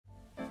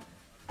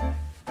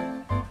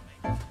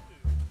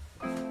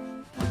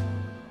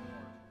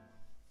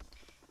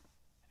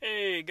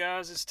Hey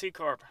guys, it's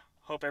T-Carp.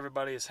 Hope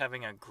everybody is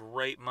having a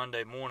great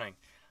Monday morning.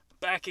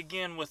 Back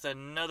again with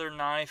another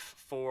knife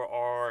for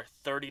our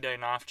 30-day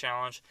knife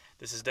challenge.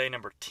 This is day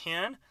number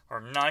 10,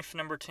 or knife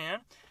number 10.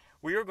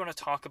 We are going to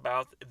talk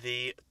about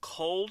the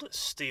Cold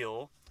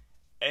Steel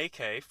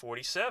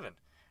AK-47.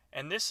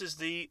 And this is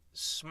the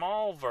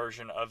small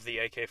version of the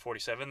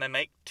AK-47. They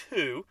make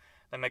two.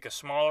 They make a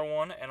smaller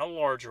one and a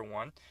larger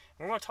one.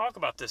 We're going to talk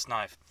about this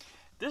knife.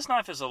 This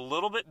knife is a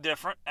little bit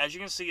different. As you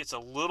can see, it's a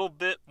little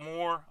bit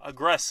more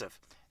aggressive.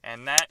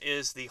 And that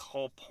is the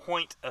whole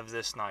point of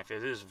this knife.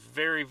 It is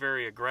very,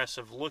 very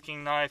aggressive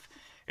looking knife.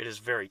 It is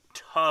very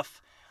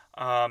tough.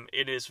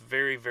 It is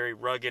very, very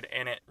rugged.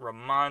 And it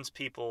reminds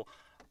people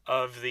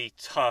of the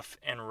tough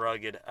and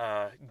rugged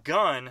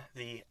gun,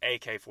 the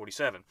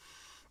AK-47.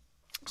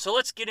 So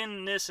let's get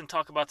into this and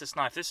talk about this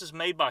knife. This is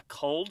made by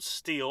Cold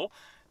Steel.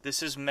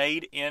 This is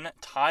made in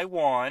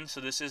Taiwan. So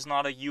this is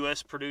not a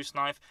U.S. produced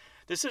knife.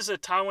 This is a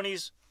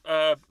Taiwanese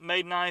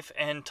made knife,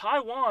 and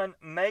Taiwan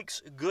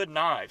makes good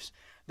knives.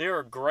 There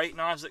are great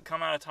knives that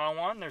come out of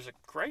Taiwan. There's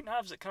great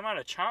knives that come out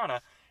of China.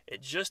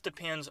 It just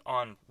depends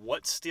on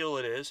what steel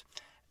it is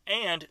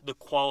and the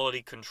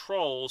quality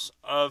controls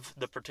of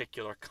the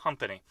particular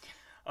company.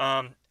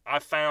 I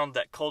found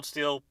that Cold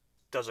Steel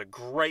does a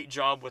great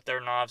job with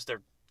their knives.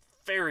 They're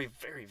very,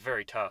 very,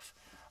 very tough,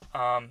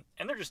 and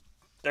they're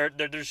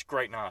just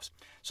great knives.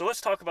 So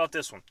let's talk about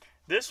this one.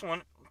 This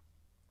one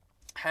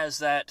has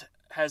that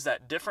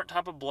different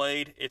type of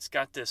blade. It's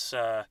got this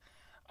I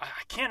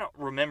cannot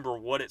remember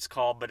what it's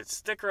called, but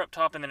it's thicker up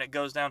top and then it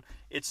goes down.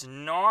 It's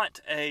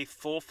not a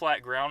full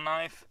flat ground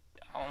knife.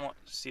 I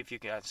want to see if you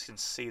guys can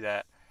see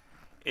that.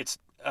 It's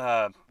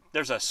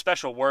there's a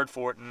special word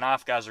for it, and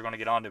knife guys are going to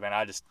get onto it, and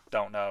I just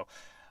don't know.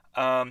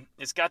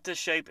 It's got this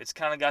shape. It's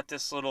kind of got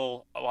this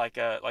little like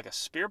a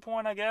spear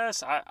point, I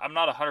guess. I'm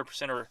not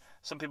 100%, or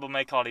some people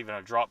may call it even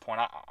a drop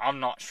point.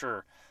 I'm not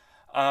sure.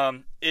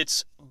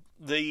 It's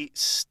the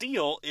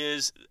steel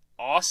is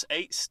AUS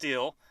 8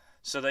 steel,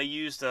 so they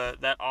use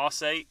that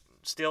AUS 8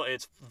 steel.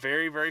 It's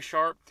very, very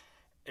sharp.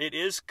 It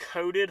is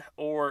coated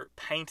or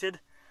painted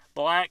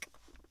black.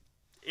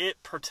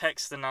 It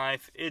protects the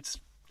knife. It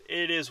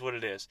is what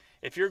it is.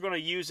 If you're going to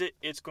use it,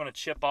 it's going to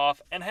chip off.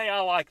 And hey,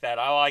 I like that.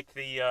 I like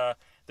the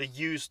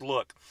used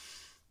look.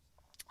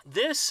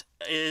 This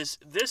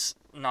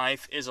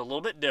knife is a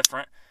little bit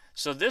different.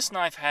 So this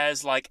knife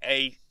has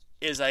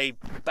is a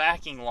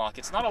backing lock.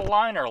 It's not a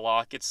liner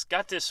lock. It's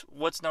got this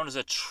what's known as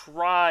a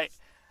I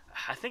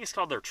think it's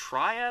called their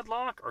triad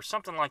lock or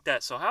something like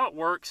that. So how it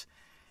works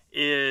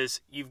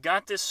is you've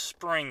got this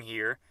spring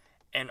here,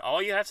 and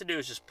all you have to do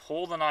is just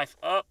pull the knife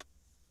up,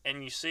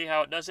 and you see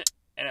how it does it,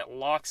 and it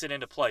locks it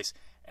into place.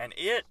 And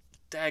it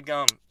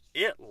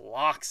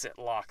locks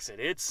it.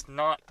 It's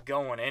not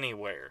going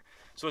anywhere.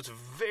 So it's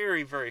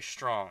very, very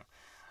strong.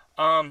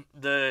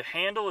 The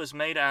handle is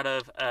made out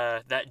of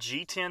that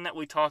G10 that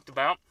we talked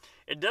about.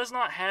 It does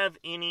not have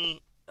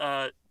any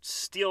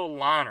steel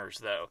liners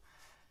though,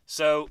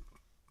 so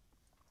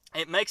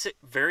it makes it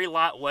very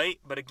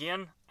lightweight. But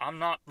again, I'm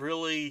not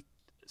really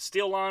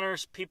steel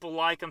liners. People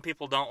like them,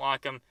 people don't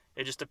like them.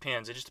 It just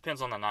depends. It just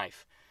depends on the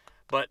knife.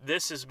 But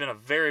this has been a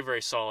very,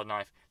 very solid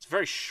knife. It's a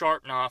very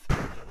sharp knife.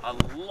 I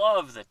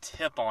love the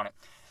tip on it.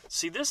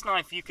 See, this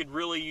knife you could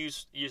really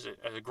use it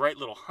as a great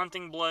little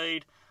hunting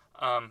blade.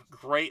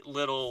 Great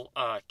little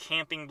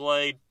camping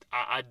blade.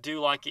 I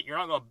do like it. You're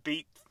not going to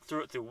beat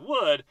through it through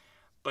wood,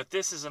 but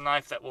this is a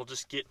knife that will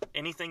just get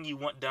anything you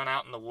want done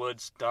out in the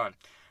woods done.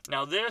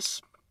 Now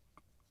this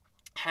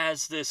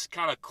has this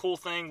kind of cool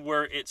thing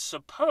where it's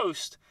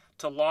supposed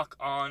to lock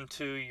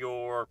onto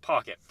your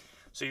pocket.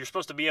 So you're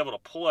supposed to be able to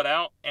pull it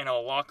out and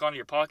it'll lock onto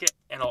your pocket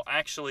and it'll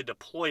actually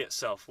deploy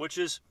itself, which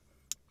is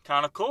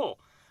kind of cool.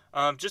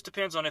 Just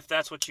depends on if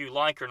that's what you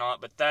like or not,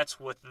 but that's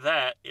what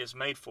that is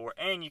made for.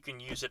 And you can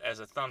use it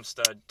as a thumb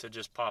stud to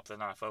just pop the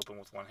knife open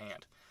with one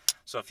hand.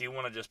 So if you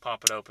want to just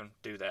pop it open,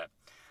 do that.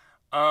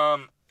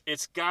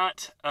 It's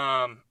got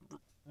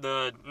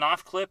the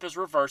knife clip is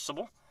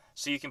reversible,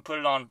 so you can put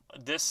it on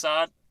this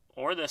side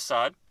or this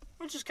side,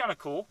 which is kind of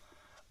cool.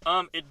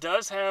 It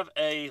does have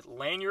a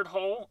lanyard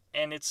hole,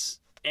 and this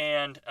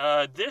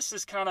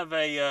is kind of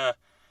a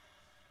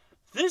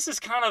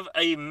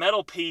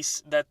metal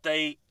piece that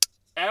they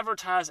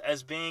advertise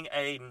as being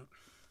a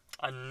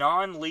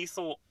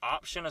non-lethal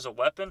option as a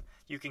weapon.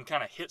 You can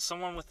kind of hit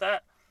someone with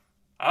that.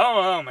 I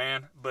don't know,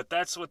 man, but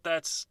that's what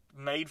that's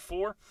made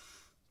for.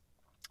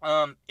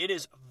 It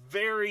is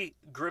very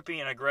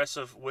grippy and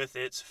aggressive with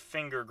its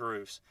finger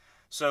grooves.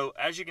 So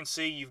as you can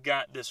see, you've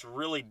got this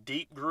really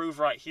deep groove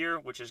right here,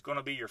 which is going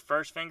to be your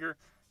first finger,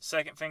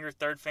 second finger,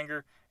 third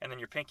finger, and then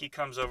your pinky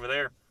comes over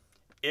there.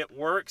 It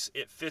works.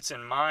 It fits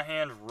in my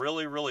hand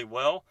really, really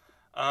well.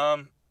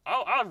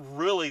 I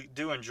really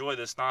do enjoy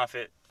this knife.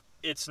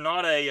 It's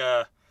not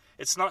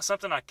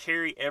something I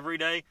carry every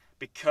day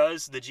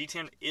because the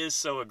G10 is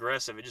so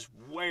aggressive. It just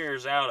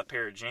wears out a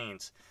pair of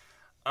jeans.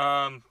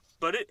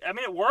 But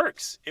it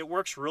works. It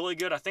works really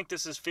good. I think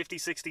this is 50,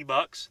 60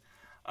 bucks.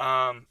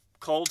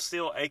 Cold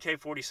Steel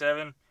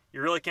AK-47.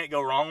 You really can't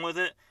go wrong with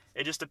it.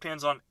 It just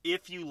depends on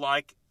if you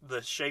like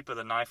the shape of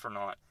the knife or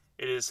not.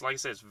 It is, like I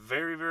said, it's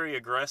very, very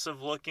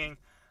aggressive looking.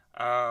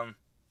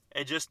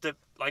 It just,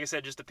 like I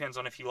said, just depends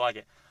on if you like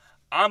it.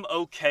 I'm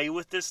okay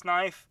with this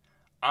knife.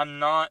 I'm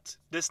not,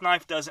 this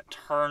knife doesn't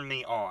turn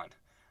me on,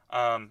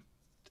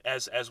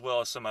 as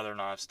well as some other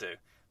knives do.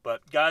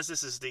 But guys,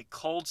 this is the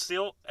Cold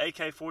Steel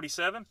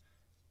AK-47.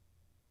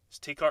 It's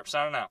T-Carp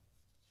signing out.